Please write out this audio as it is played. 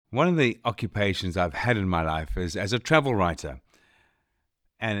One of the occupations I've had in my life is as a travel writer.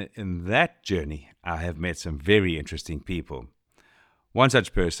 And in that journey, I have met some very interesting people. One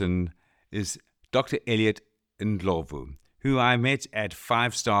such person is Dr. Elliot Ndlovu, who I met at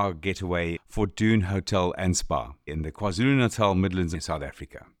five-star getaway for Dune Hotel and Spa in the KwaZulu-Natal Midlands in South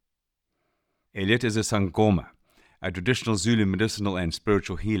Africa. Elliot is a sangoma, a traditional Zulu medicinal and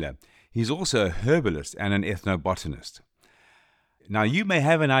spiritual healer. He's also a herbalist and an ethnobotanist. Now, you may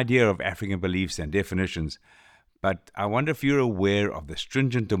have an idea of African beliefs and definitions, but I wonder if you're aware of the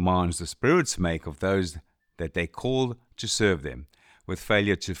stringent demands the spirits make of those that they call to serve them, with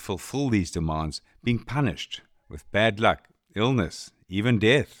failure to fulfill these demands being punished with bad luck, illness, even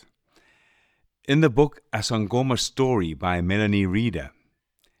death. In the book A Sangoma Story by Melanie Reeder,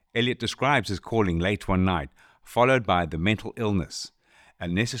 Elliot describes his calling late one night, followed by the mental illness, a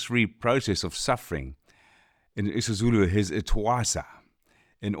necessary process of suffering, in isiZulu his itwasa,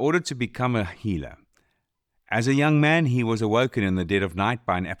 in order to become a healer. As a young man, he was awoken in the dead of night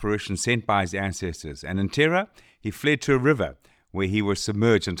by an apparition sent by his ancestors, and in terror, he fled to a river, where he was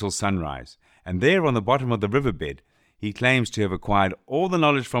submerged until sunrise. And there, on the bottom of the riverbed, he claims to have acquired all the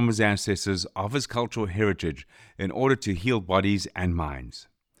knowledge from his ancestors of his cultural heritage in order to heal bodies and minds.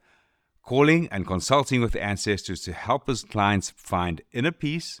 Calling and consulting with ancestors to help his clients find inner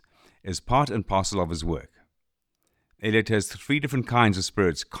peace is part and parcel of his work. Elliot has three different kinds of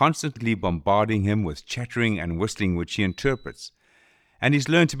spirits constantly bombarding him with chattering and whistling, which he interprets, and he's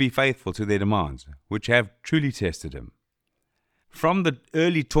learned to be faithful to their demands, which have truly tested him. From the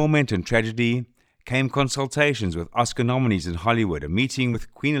early torment and tragedy came consultations with Oscar nominees in Hollywood, a meeting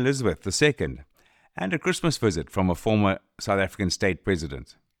with Queen Elizabeth II, and a Christmas visit from a former South African state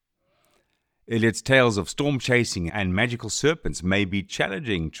president. Elliot's tales of storm chasing and magical serpents may be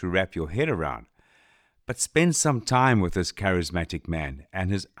challenging to wrap your head around, but spend some time with this charismatic man,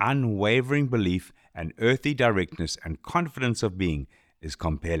 and his unwavering belief and earthy directness and confidence of being is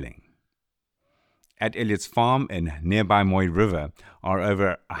compelling. At Elliot's farm in nearby Moy River are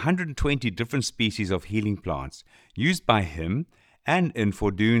over 120 different species of healing plants used by him and in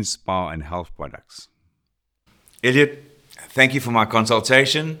Fordune's spa and health products. Elliot, thank you for my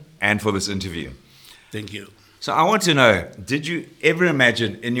consultation and for this interview. Thank you. So I want to know, did you ever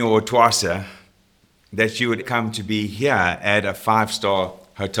imagine in your twasa that you would come to be here at a five-star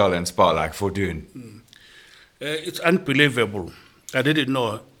hotel and spa like Fortune? It's unbelievable. I didn't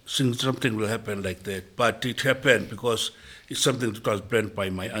know something will happen like that, but it happened because it's something that was planned by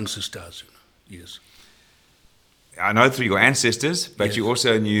my ancestors. Yes. I know through your ancestors, but Yes. you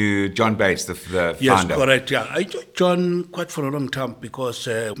also knew John Bates, the Yes, founder. correct. Yeah, I knew John quite for a long time because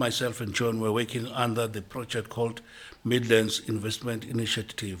myself and John were working under the project called Midlands Investment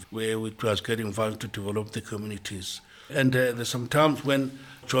Initiative, where it was getting funds to develop the communities. And there's some times when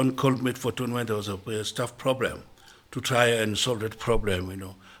John called me for when there was a staff problem to try and solve that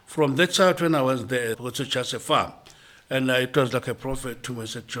problem. From that side, when I was there, it was just a farm. And it was like a prophet to me. I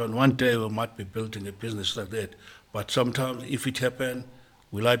said, John, one day we might be building a business like that. But sometimes if it happens,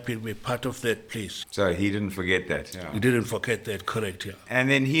 will I be part of that, please? So he didn't forget that. Yeah. You didn't forget that, correct, yeah. And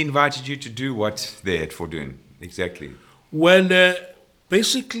then he invited you to do what there at Fortune? Exactly. Well,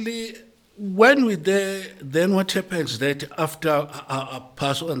 basically, when we're there, then what happens that after I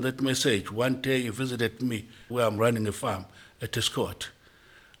pass on that message, one day he visited me where I'm running a farm at Escort.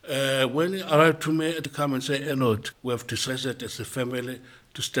 When he arrived to me, to come and say, Elliot, we have decided as a family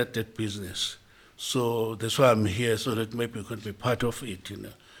to start that business. So that's why I'm here, so that maybe we could be part of it.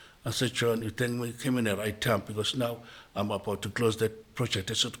 I said, John, you think we came in the right time because now I'm about to close that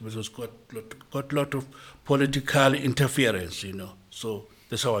project. It was got a lot of political interference, So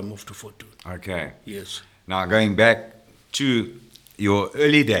that's how I moved to Fortune. Okay. Yes. Now going back to your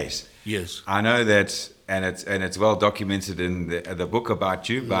early days. Yes. I know that, and it's well documented in the book about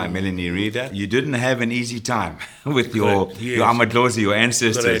you by Melanie Reeder. You didn't have an easy time with your Amadlozi, your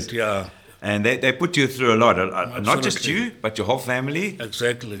ancestors. Correct, yeah. And they put you through a lot, not just Absolutely. you, but your whole family.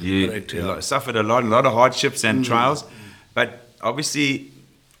 Exactly. You Correct, yeah. suffered a lot of hardships and trials. But obviously,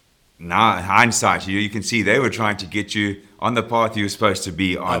 now in hindsight, you can see they were trying to get you on the path you were supposed to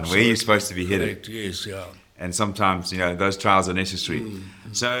be on, where you're supposed to be headed. Correct, yes, yeah. And sometimes, those trials are necessary.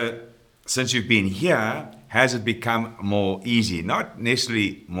 So, since you've been here, has it become more easy? Not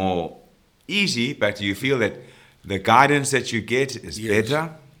necessarily more easy, but do you feel that the guidance that you get is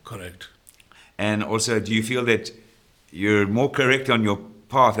better? Correct. And also, do you feel that you're more correct on your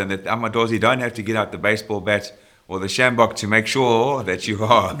path and that Amadozi don't have to get out the baseball bat or the shambok to make sure that you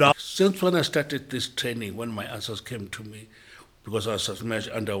are? Now, since when I started this training, when my answers came to me, because I was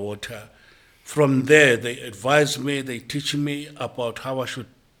submerged underwater, from there they advise me, they teach me about how I should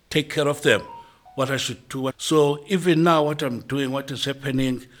take care of them, what I should do. So even now, what I'm doing, what is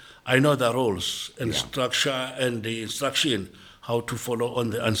happening, I know the roles and structure and the instruction how to follow on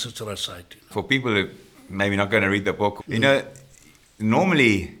the ancestral side. For people who maybe not going to read the book, you know,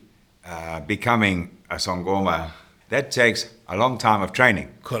 normally becoming a sangoma, that takes a long time of training.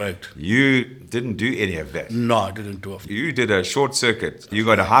 Correct. You didn't do any of that. No, I didn't do it. You did a short circuit. You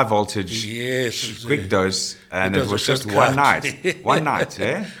got a high voltage, quick dose, and it was just one night. One night,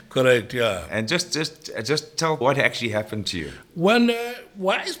 yeah? Correct, yeah. And just tell what actually happened to you. Well,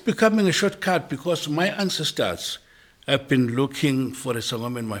 why is becoming a shortcut? Because my ancestors have been looking for a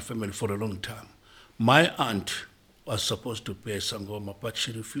sangoma in my family for a long time. My aunt was supposed to be a sangoma, but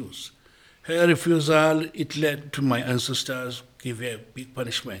she refused. Her refusal, it led to my ancestors give her a big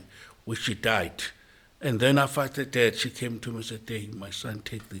punishment, which she died. And then after that, she came to me and said, hey, my son,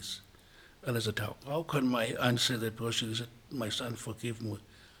 take this. And I said, how can my aunt say that? Because she said, my son, forgive me.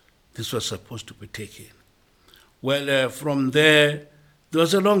 This was supposed to be taken. Well, from there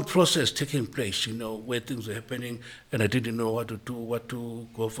was a long process taking place, you know, where things were happening, and I didn't know what to do, what to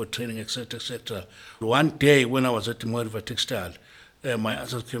go for training, etc., etc. One day when I was at the River Textile, my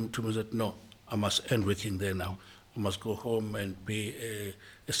ancestors came to me and said, no, I must end working there now. I must go home and be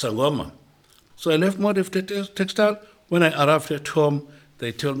a sangoma. So I left River Textile. When I arrived at home,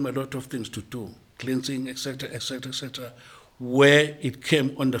 they told me a lot of things to do, cleansing, etc., etc., etc., where it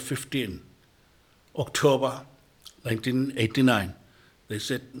came on the 15th October 1989. They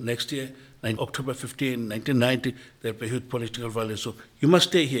said next year, October 15, 1990, there'll be huge political violence. So you must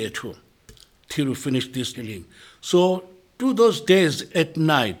stay here at home till we finish this healing. So 2 those days at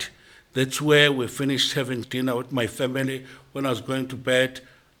night, that's where we finished having dinner with my family. When I was going to bed,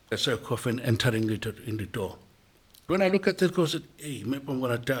 I saw a coffin entering in the door. When I look at it, I said, hey, maybe I'm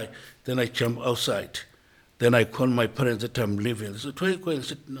going to die. Then I jump outside. Then I call my parents that I'm leaving. They said, where are you going? I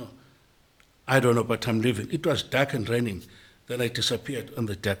said, no, I don't know, but I'm leaving. It was dark and raining. Then I disappeared in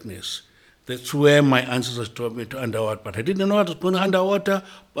the darkness. That's where my ancestors told me to underwater. But I didn't know I was going underwater,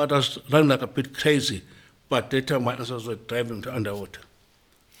 but I was running like a bit crazy. But that time my ancestors were driving to underwater.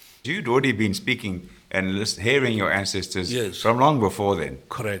 You'd already been speaking and hearing your ancestors Yes. from long before then.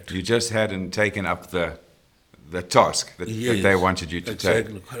 Correct. You just hadn't taken up the task that they wanted you to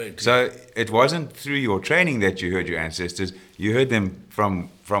exactly, take. correct. So it wasn't through your training that you heard your ancestors. You heard them from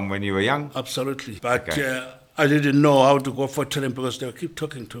when you were young? Absolutely. But Okay. I didn't know how to go for training because they keep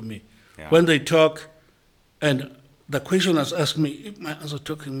talking to me. Yeah. When they talk, and the questioners asked me, if my answer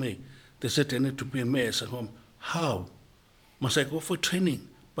talking me, they said I need to be a mayor. I said, how? Must I go for training?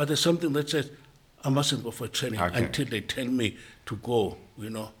 But there's something that says I mustn't go for training until they tell me to go, you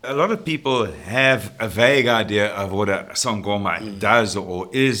know. A lot of people have a vague idea of what a sangoma does or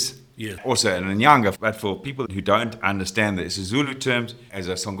is. Yes. Also an inyanga. But for people who don't understand the Zulu terms, as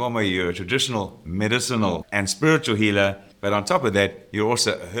a sangoma, you're a traditional, medicinal, and spiritual healer. But on top of that, you're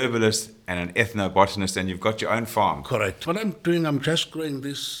also a herbalist and an ethnobotanist, and you've got your own farm. Correct. What I'm doing, I'm just growing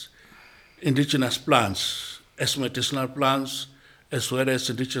these indigenous plants, as medicinal plants, as well as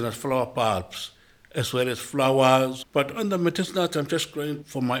indigenous flower bulbs, as well as flowers. But on the medicinals, I'm just growing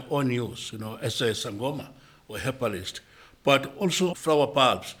for my own use, you know, as a sangoma or herbalist. But also flower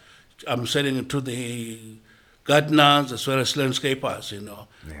bulbs. I'm selling it to the gardeners as well as landscapers, you know.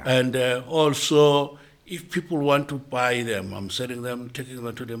 Yeah. And also, if people want to buy them, I'm selling them, taking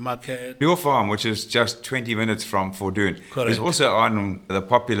them to the market. Your farm, which is just 20 minutes from Fordoon, Correct. is also on the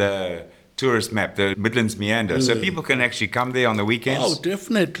popular tourist map, the Midlands Meander. So people can actually come there on the weekends. Oh,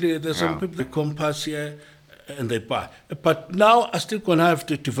 definitely. There's some people that come past here and they buy. But now I still gonna have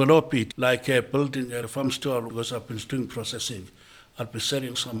to develop it, like building a farm store, because I've been doing processing. I'll be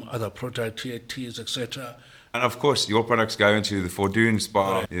selling some other products here, teas, etc. And of course, your products go into the Fordoon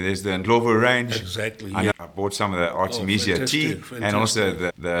Spa. Right. There's the Ndlovu range. Exactly. I, Yeah. I bought some of the Artemisia fantastic, tea and also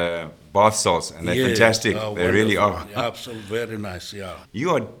the bath salts, and they're Yes. fantastic. Oh, they really are. Yeah, absolutely, very nice. Yeah. You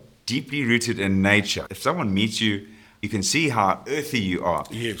are deeply rooted in nature. If someone meets you, you can see how earthy you are.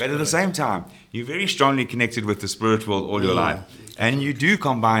 Yes, but at the correct. same time, you're very strongly connected with the spirit world all your life. And you do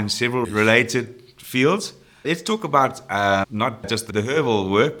combine several related fields. Let's talk about not just the herbal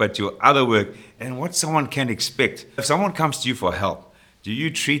work, but your other work and what someone can expect. If someone comes to you for help, do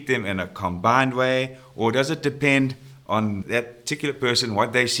you treat them in a combined way, or does it depend on that particular person,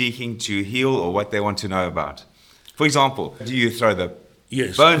 what they're seeking to heal or what they want to know about? For example, do you throw the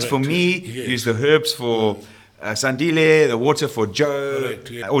Yes, bones for correct. me, Yes. use the herbs for Sandile, the water for Joe,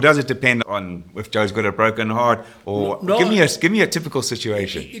 Correct, yeah. or does it depend on if Joe's got a broken heart? Or No, give me a typical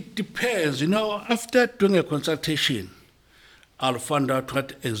situation. It depends. You know, after doing a consultation, I'll find out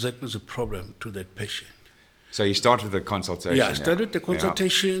what exactly is the problem to that patient. So you start with the consultation. Yeah, I started the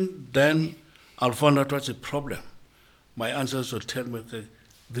consultation, then I'll find out what's the problem. My answers will tell me, okay,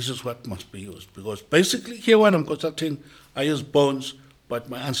 this is what must be used. Because basically here when I'm consulting, I use bones, but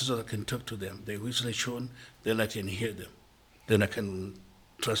my ancestors, I can talk to them. They visually shown, then I can hear them. Then I can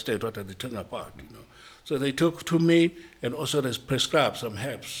translate what they're talking about, So they talk to me, and also they prescribe some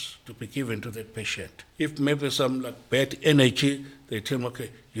herbs to be given to that patient. If maybe some like bad energy, they tell me,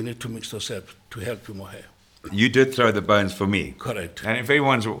 okay, you need to mix those herbs to help you more hair. You did throw the bones for me. Correct. And if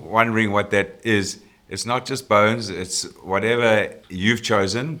anyone's wondering what that is, it's not just bones, it's whatever you've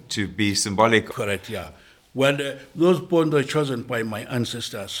chosen to be symbolic. Correct, yeah. Well, those bones were chosen by my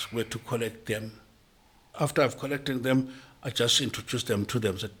ancestors, were to collect them. After I've collected them, I just introduced them to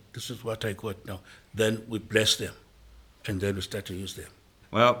them, said, this is what I got now. Then we bless them, and then we start to use them.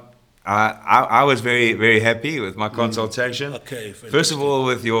 Well, I was very, very happy with my consultation. Okay. First of all,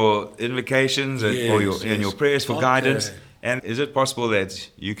 with your invocations and your prayers for guidance. And is it possible that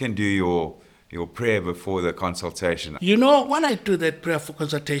you can do your prayer before the consultation? When I do that prayer for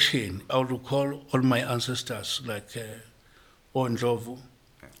consultation, I'll recall all my ancestors, like Ndlovu,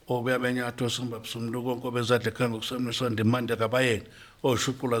 obebenyato somlungu nkobezadle kanga kusomniswa ndimande kabayeni,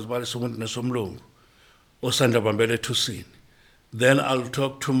 oshukula zibali somuntu nesomlungu, osanda bambele thusini. Then I'll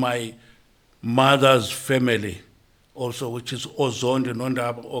talk to my mother's family, also, which is Ozondi,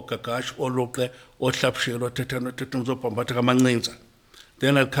 Nondaba, Okakash, Oloke, Otlapshiro, Tetano, Tetumzo, Pambataka Manginza.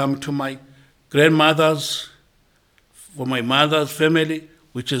 Then I'll come to my grandmother's, for my mother's family,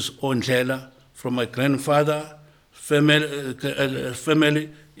 which is Onjela. From my grandfather family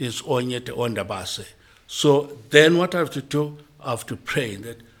is Onyete Ondabase. So then what I have to do, I have to pray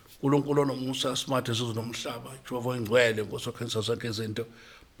that uNkulunkulu nomusa smart esizonomhlaba Jehova ingcwele ngosokhenza zonke izinto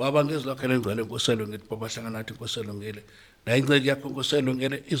baba ngizilokhele ingcwele nkoselungile baba hlangana nathi nkoselungile la inceke yakho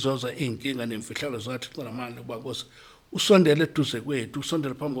nkoselungile izoza inkinga nemfihlalo zathi kunamandla kuba Nkosi usondele eduze kwethu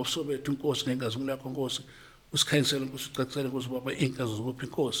usondele phambi kosobethu Nkosi ngengazi lakho Nkosi usikhanyisele Nkosi ucacisele Nkosi baba inkazo zokuphi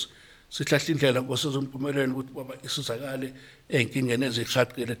Nkosi sihlahla indlela Nkosi ezompumelelo ukuthi baba isizakale enkingeni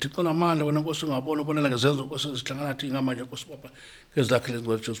ezihaqile Thixo namandla wena Nkosi ungabona ubonela ngezenzo Nkosi ezihlangana nathi ngamanje Nkosi baba kezakhe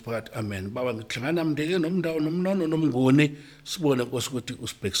lengcwele Jesu phakathi amen baba ngihlangana mndeke nomndawo nomnono nomnguni sibone Nkosi ukuthi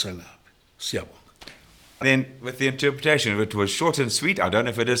usibhekisa ngaphi siyabonga. Then with the interpretation, it was short and sweet. I don't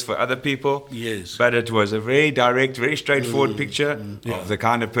know if it is for other people. Yes. But it was a very direct, very straightforward picture of the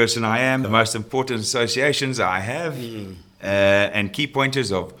kind of person I am, the most important associations I have, and key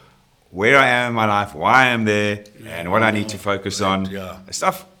pointers of where I am in my life, why I am there, and what I need to focus on.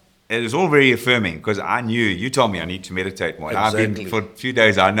 Stuff. It was all very affirming because I knew, you told me I need to meditate more. Exactly. I've been for a few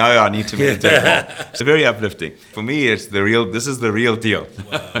days, I know I need to meditate more. It's very uplifting. For me, this is the real deal,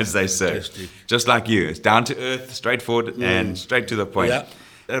 as they say. Fantastic. Just like you, it's down to earth, straightforward, and straight to the point. Yeah.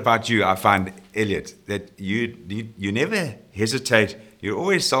 That about you, I find, Elliot, that you never hesitate. You're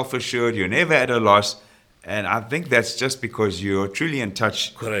always self-assured. You're never at a loss. And I think that's just because you're truly in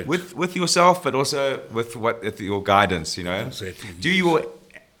touch with yourself, but also with your guidance, Exactly. Do your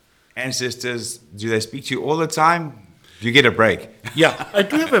ancestors, do they speak to you all the time? Do you get a break? Yeah, I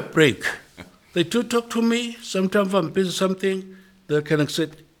do have a break. They do talk to me. Sometimes if I'm busy with something, they can say,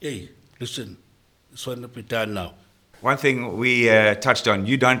 hey, listen, this one will be done now. One thing we touched on,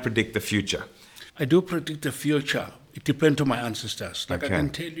 you don't predict the future. I do predict the future. It depends on my ancestors. Like Okay. I can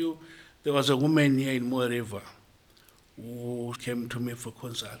tell you, there was a woman here in Moa River who came to me for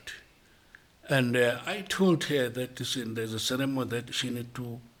consult. And I told her that listen, there's a ceremony that she needs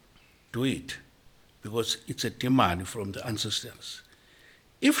to do it because it's a demand from the ancestors.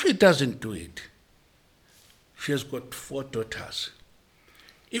 If she doesn't do it, she has got 4 daughters.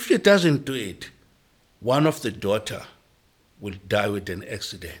 If she doesn't do it, one of the daughter will die with an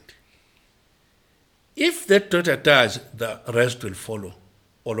accident. If that daughter dies, the rest will follow,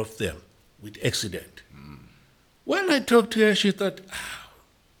 all of them, with accident. When I talked to her, she thought,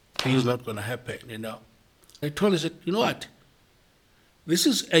 it's not going to happen, I told her, I said, you know what? This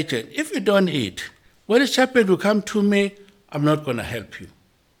is urgent. If you don't eat, when it's happened, you come to me, I'm not going to help you.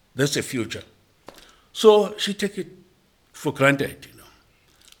 That's the future. So she take it for granted,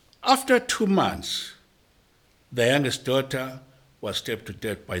 After 2 months, the youngest daughter was stabbed to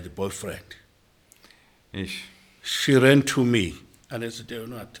death by the boyfriend. Ish. She ran to me, and I said, you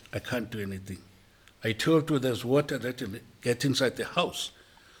know what, I can't do anything. I told her there's water that will get inside the house.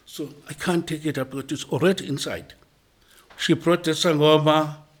 So I can't take it up because it's already inside. She brought the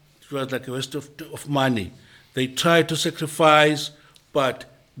sangoma. It was like a waste of money. They tried to sacrifice, but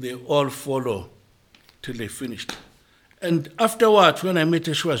they all follow till they finished. And afterwards, when I met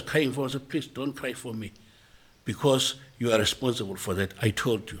her, she was crying for us. I said, please don't cry for me. because you are responsible for that. I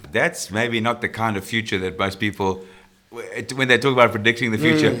told you. That's maybe not the kind of future that most people, when they talk about predicting the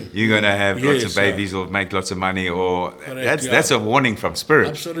future, you're going to have lots of babies or make lots of money, or Correct, that's a warning from spirit.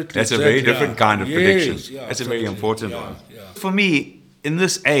 Absolutely. That's a very different kind of prediction. Yeah, that's a very important one. Yeah. For me, in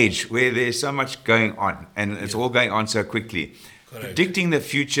this age where there's so much going on and it's all going on so quickly, predicting the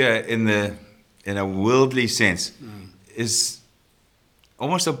future in a worldly sense is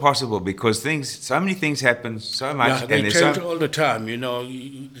almost impossible, because so many things happen so much. Yeah, they and change all the time,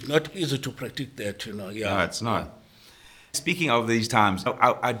 It's not easy to predict that, Yeah. No, it's not. Speaking of these times,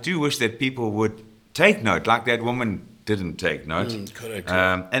 I do wish that people would take note, like that woman didn't take note. Correct.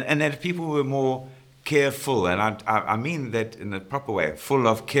 And that people were more careful, and I mean that in a proper way, full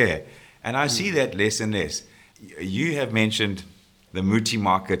of care. And I see that less and less. You have mentioned the Muti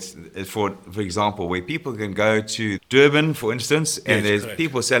markets, for example, where people can go to Durban, for instance, and there's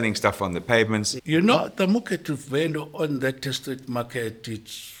people selling stuff on the pavements. The market value on that street market,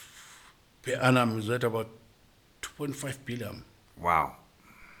 it's per annum is at about 2.5 billion. Wow.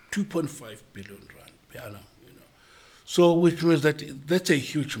 2.5 billion rand per annum, So which means that that's a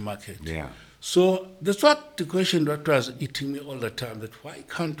huge market. Yeah. So that's what the question that was eating me all the time, that why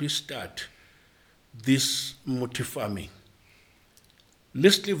can't we start this multi-farming?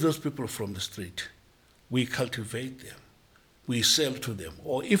 Let's leave those people from the street. We cultivate them. We sell to them.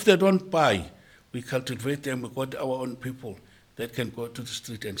 Or if they don't buy, we cultivate them. We've got our own people that can go to the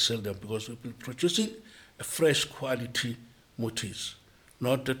street and sell them, because we'll be producing a fresh quality mutis,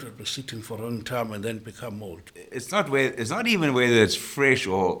 not that will be sitting for a long time and then become mold. It's not even whether it's fresh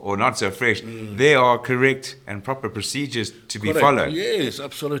or not so fresh. There are correct and proper procedures to be followed. Yes,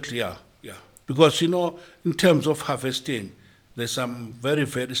 absolutely, yeah. Because, in terms of harvesting, there's some very,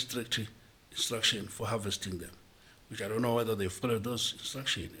 very strict instruction for harvesting them, which I don't know whether they follow those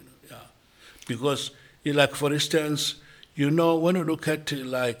instructions, Because, like, for instance, when you look at,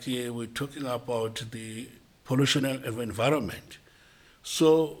 we're talking about the pollution of environment.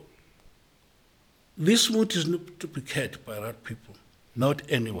 So this mood is not to be kept by right people, not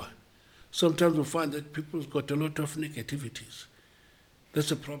anyone. Sometimes we find that people's got a lot of negativities.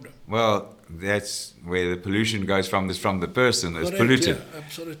 That's a problem. Well, that's where the pollution goes from the person that's polluted. Yeah,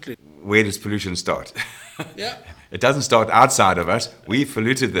 absolutely. Where does pollution start? Yeah. It doesn't start outside of us. We've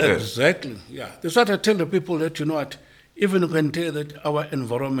polluted the earth. Exactly, yeah. That's what I tell the people, that, even you can tell that our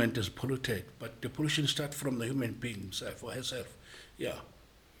environment is polluted, but the pollution starts from the human being himself or herself. Yeah.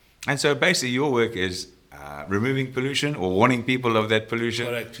 And so basically your work is removing pollution or warning people of that pollution.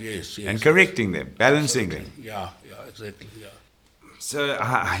 Correct, yes. And correcting them, balancing them. Yeah, exactly, yeah. So,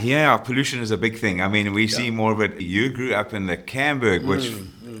 pollution is a big thing. I mean, we see more of it. You grew up in the Camberg, which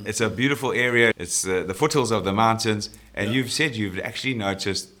it's a beautiful area. It's the foothills of the mountains. And you've said you've actually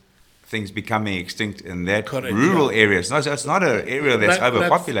noticed things becoming extinct in that rural area. It's not an area that's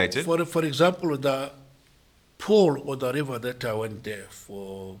overpopulated. For example, the pool or the river that I went there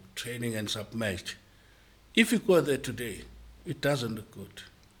for training and submerged, if you go there today, it doesn't look good.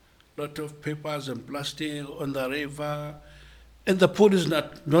 A lot of papers and plastic on the river. And the pool is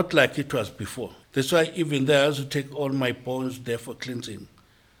not like it was before. That's why even there I also take all my bones there for cleansing,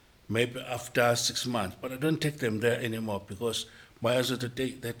 maybe after 6 months. But I don't take them there anymore, because my answer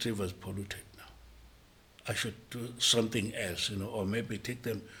today, that river is polluted now. I should do something else, or maybe take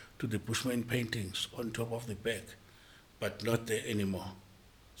them to the Bushman paintings on top of the bag, but not there anymore.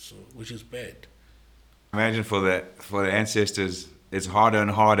 So, which is bad. Imagine for the ancestors, it's harder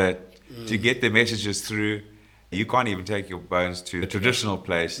and harder to get the messages through. You can't even take your bones to the traditional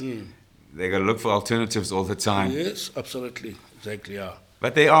place. They got to look for alternatives all the time. Yes, absolutely. Exactly, yeah.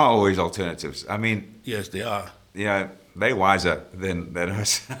 But there are always alternatives. I mean... Yes, they are. They're wiser than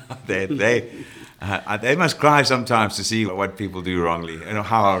us. They must cry sometimes to see what people do wrongly,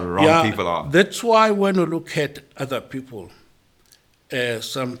 how wrong people are. That's why when you look at other people,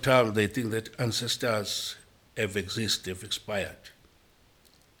 sometimes they think that ancestors have expired.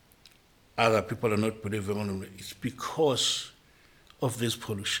 Other people are not believing on it. It's because of this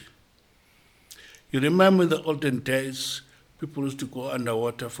pollution. You remember in the olden days, people used to go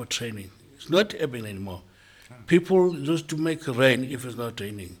underwater for training. It's not happening anymore. People used to make rain if it's not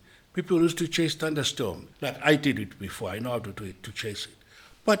raining. People used to chase thunderstorm. Like I did it before. I know how to do it, to chase it.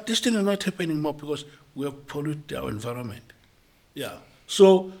 But this thing is not happening anymore because we have polluted our environment. Yeah.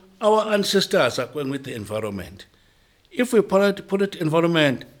 So our ancestors are going with the environment. If we pollute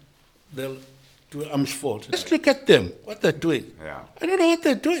environment, they'll do arms fault. Let's look at them, what they're doing. Yeah. I don't know what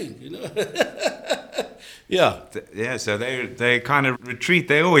they're doing, Yeah. So they kind of retreat.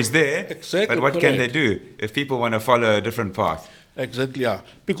 They're always there. Exactly. But what can they do if people want to follow a different path? Exactly, yeah.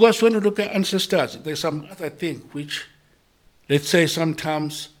 Because when you look at ancestors, there's some other thing which, let's say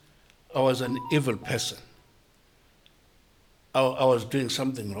sometimes I was an evil person. I was doing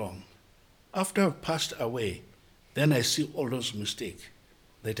something wrong. After I've passed away, then I see all those mistakes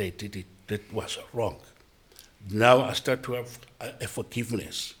that I did it, that was wrong. Now I start to have a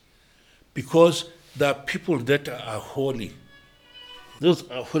forgiveness. Because there are people that are holy. Those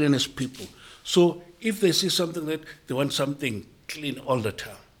are holiness people. So if they see something that they want something clean all the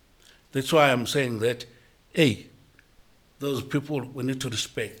time, that's why I'm saying that, hey, those people, we need to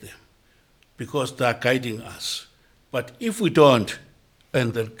respect them because they are guiding us. But if we don't,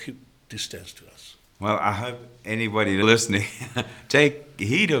 then they'll keep distance to us. Well, I hope anybody listening take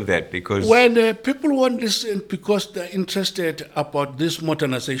heed of that, because When people won't listen because they're interested about this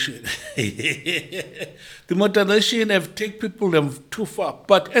modernization, the modernization have taken people them too far.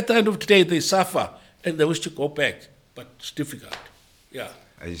 But at the end of the day, they suffer and they wish to go back. But it's difficult. Yeah.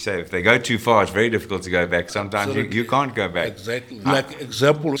 as you say, if they go too far, it's very difficult to go back. Sometimes you can't go back. Exactly. Like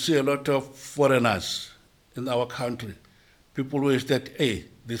example, we see a lot of foreigners in our country. People wish that, hey,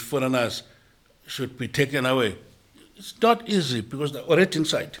 these foreigners should be taken away. It's not easy because they're already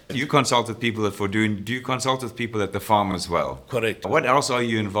inside. You consult with people at Fordoon. Do you consult with people at the farm as well? Correct. What else are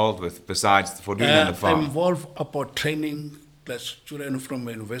you involved with besides Fordoon and the farm? I'm involved about training like students from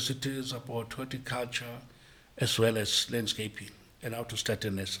universities about horticulture as well as landscaping and how to start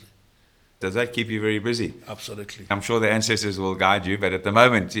a nursery. Does that keep you very busy? Absolutely. I'm sure the ancestors will guide you, but at the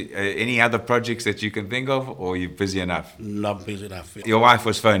moment, any other projects that you can think of, or you're busy enough? Not busy enough. Your wife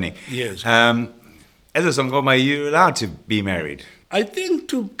was phoning. Yes. As a sangoma, you're allowed to be married. I think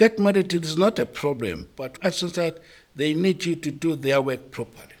to get married is not a problem, but as I said, they need you to do their work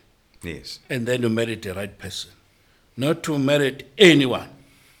properly. Yes. And then you marry the right person. Not to marry anyone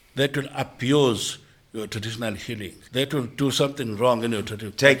that will abuse your traditional healing, that will do something wrong in your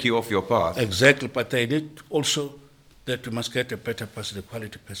tradition. Take you off your path. Exactly, but they need also that you must get a better person, a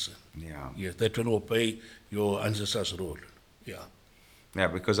quality person. Yeah. Yes, that will obey your ancestors' rule. Yeah. Yeah,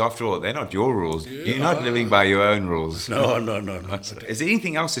 because after all, they're not your rules. You're not living by your own rules. No. Is there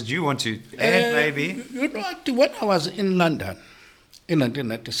anything else that you want to add, maybe? You know, when I was in London in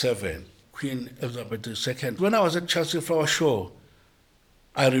 1997, Queen Elizabeth II, when I was at Chelsea Flower Show,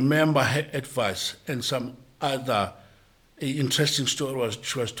 I remember her advice and some other interesting story was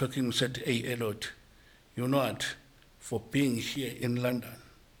she was talking, said, hey, Elliot, you know what, for being here in London,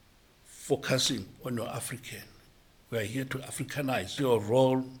 focusing on your African, we are here to Africanize your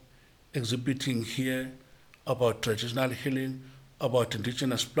role, exhibiting here about traditional healing, about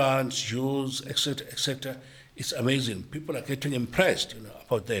indigenous plants, use, etc. It's amazing. People are getting impressed,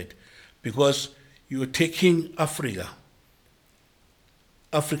 about that, because you're taking African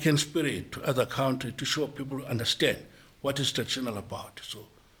spirit to other countries to show people understand what is traditional about. So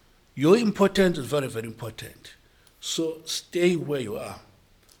your importance is very, very important. So stay where you are.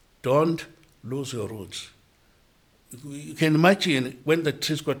 Don't lose your roots. You can imagine when the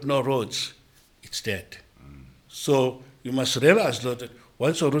tree's got no roots, it's dead. So you must realize that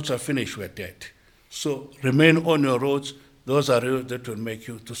once your roots are finished, we're dead. So remain on your roads. Those are roads that will make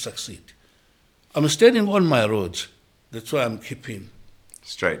you to succeed. I'm standing on my roads. That's why I'm keeping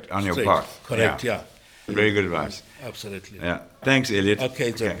Straight on your straight. path. Correct, yeah. Very good advice. Absolutely. Yeah. Thanks, Elliot. Okay,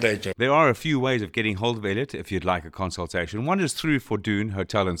 it's a pleasure. There are a few ways of getting hold of Elliot if you'd like a consultation. One is through Fordoon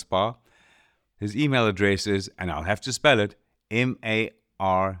Hotel and Spa. His email address is, and I'll have to spell it,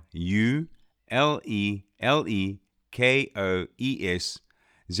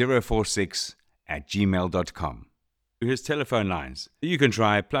 marulekes046@gmail.com. His telephone lines. You can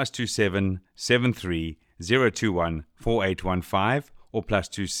try +27 73 021 4815 or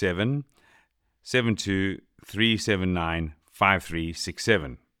 +27 72 379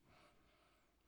 5367.